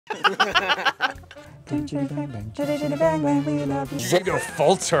You go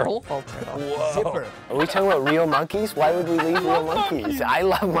full turtle? Full turtle. Whoa. Zipper. Are we talking about real monkeys? Why would we leave real monkeys? I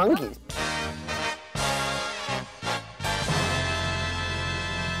love monkeys.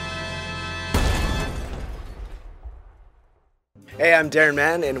 Hey, I'm Darren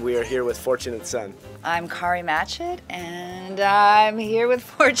Mann, and we are here with Fortunate Son. I'm Kari Matchett, and I'm here with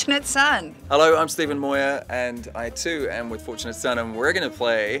Fortunate Son. Hello, I'm Stephen Moyer, and I too am with Fortunate Son, and we're going to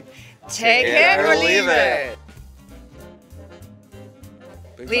play Take it or leave it.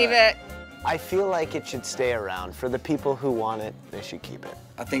 Leave it. I feel like it should stay around. For the people who want it, they should keep it.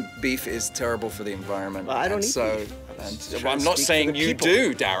 I think beef is terrible for the environment. Well, I don't eat beef. I'm not saying you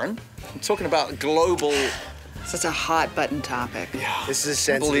do, Darren. I'm talking about global. Such a hot button topic. Yeah. This is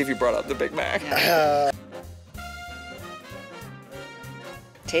I sensitive. believe you brought up the Big Mac. Yeah.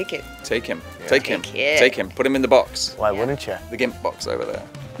 Take it. Take him. Yeah. Take him. Take it. Take him. Put him in the box. Why wouldn't you? The gimp box over there.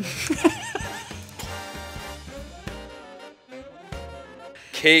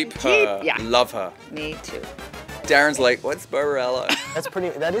 Keep her. Yeah. Love her. Me too. Darren's like, what's Barbarella?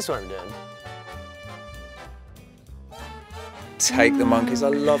 That is what I'm doing. Take the monkeys. I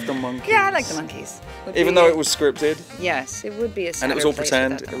love the monkeys. Yeah, I like the monkeys. Even though it was scripted. Yes, it would be a And it was all place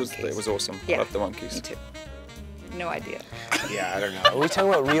pretend. without the It monkeys. was awesome. Yeah. I love the monkeys. Me too. No idea. Yeah, I don't know. Are we talking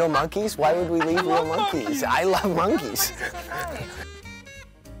about real monkeys? Why would we leave real monkeys? I love monkeys.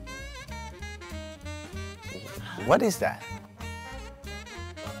 What is that?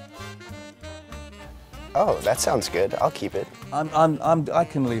 Oh, that sounds good. I'll keep it. I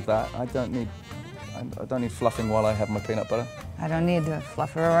can leave that. I don't need fluffing while I have my peanut butter. I don't need a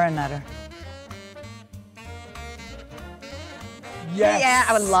fluffer or a nutter. Yes. Yeah,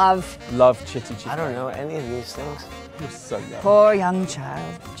 I would love. Love chitty chitty. I don't know any of these things. You're so young. Poor young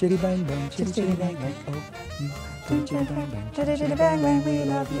child. Chitty bang bang, chitty chitty bang bang. Oh, chitty bang bang, Chitty chitty bang bang, we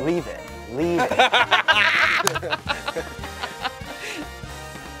love you. Leave it. Leave it.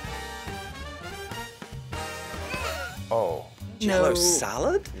 Oh. Jello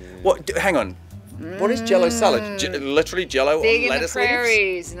salad? What? Hang on. What is Jello salad? Literally Jello Big on in the lettuce leaves?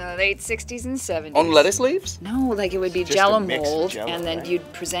 prairies in the late 60s and 70s. On lettuce leaves? No, like it would be Just Jello a mix of mold, Jell-O, and then right?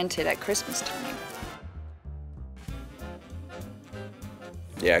 you'd present it at Christmas time.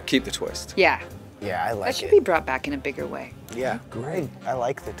 Yeah, keep the twist. Yeah, Yeah, I that like should it. be brought back in a bigger way. Yeah, Great. I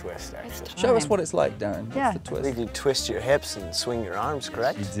like the twist, actually. Show us what it's like, Darren. What's Yeah. the I twist? think you twist your hips and swing your arms,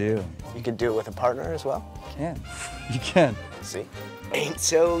 correct? You do. You could do it with a partner as well. You can. You can. See? Ain't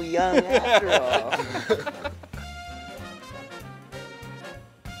so young after all.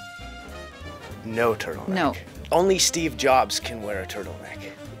 No turtleneck. No. Only Steve Jobs can wear a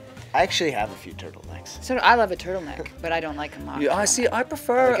turtleneck. I actually have a few turtlenecks. So I love a turtleneck, but I don't like a mock. Yeah, I see. I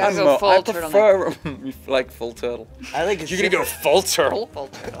prefer. You gotta go full I prefer like full turtle. I like a You're gonna go full turtle? Full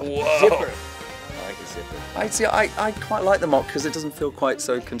turtle. Whoa. zipper. I like a zipper. I see. I quite like the mock because it doesn't feel quite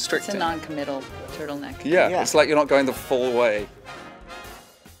so It's constricting. a non-committal turtleneck. Yeah, Yeah. it's like you're not going the full way.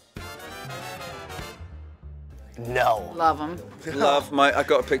 No. Love them. Love my. I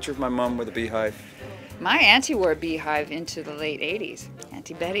got a picture of my mum with a beehive. My auntie wore a beehive into the late 80s.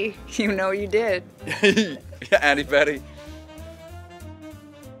 Auntie Betty, you know you did. Yeah, Auntie Betty.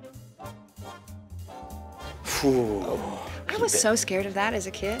 Phew. I was so scared of that as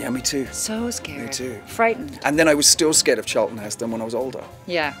a kid. Yeah, me too. So scared. Me too. Frightened. And then I was still scared of Charlton Heston when I was older.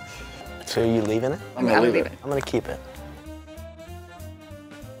 Yeah. So are you leaving it? I'm gonna leave it. I'm gonna keep it.